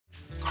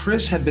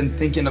Chris had been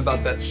thinking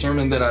about that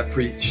sermon that I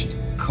preached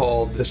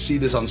called "The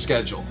Seed is on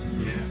Schedule."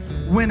 Yeah.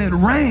 When it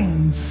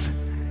rains,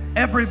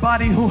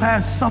 everybody who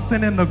has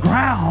something in the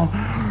ground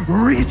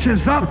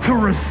reaches up to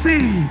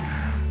receive.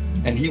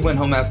 And he went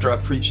home after I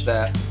preached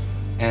that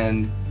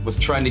and was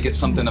trying to get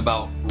something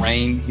about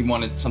rain. He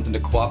wanted something to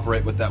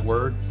cooperate with that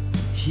word.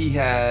 He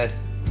had,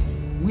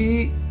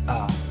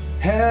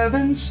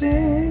 heaven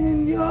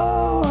send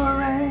your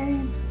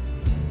rain.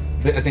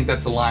 I think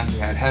that's the line he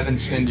had, heaven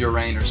send your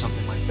rain or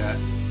something like that.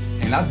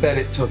 And I bet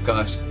it took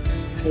us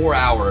 4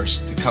 hours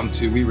to come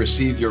to we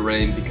receive your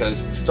rain,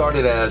 because it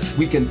started as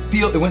we can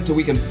feel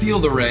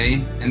the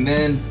rain, and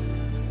then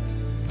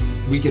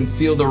we can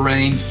feel the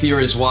rain, fear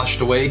is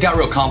washed away. It got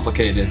real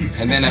complicated.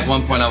 And then at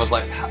one point I was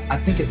like, I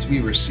think it's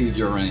we receive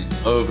your rain,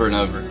 over and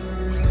over.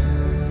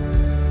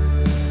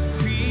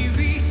 We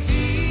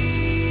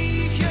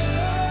receive your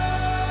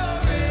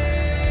rain.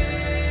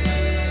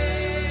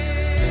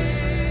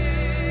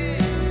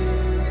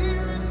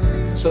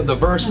 So the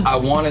verse, I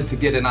wanted to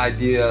get an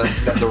idea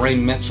that the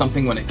rain meant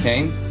something when it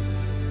came,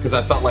 because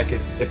I felt like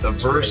if the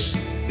verse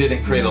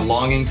didn't create a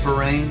longing for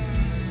rain,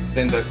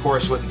 then the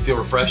chorus wouldn't feel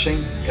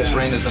refreshing, because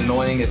rain is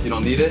annoying if you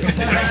don't need it.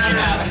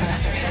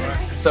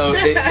 So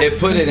it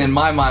put it in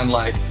my mind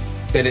like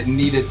that it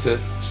needed to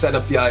set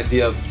up the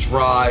idea of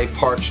dry,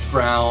 parched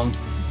ground.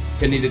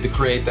 It needed to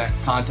create that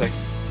context.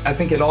 I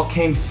think it all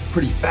came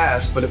pretty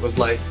fast, but it was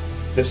like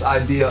this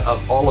idea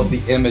of all of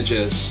the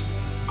images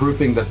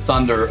grouping the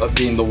thunder of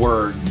being the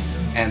word,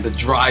 and the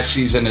dry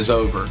season is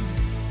over.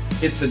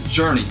 It's a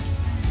journey.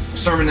 A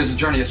sermon is a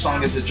journey, a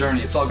song is a journey.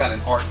 It's all got an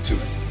arc to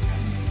it.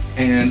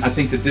 And I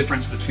think the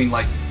difference between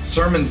like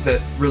sermons that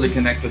really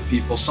connect with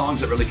people, songs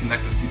that really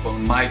connect with people,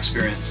 in my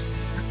experience,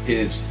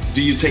 is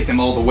do you take them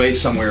all the way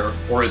somewhere,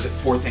 or is it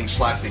four things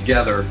slapped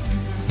together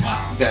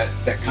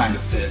that kind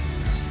of fit?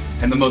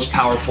 And the most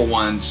powerful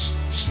ones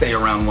stay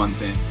around one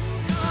thing.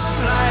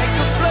 Like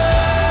a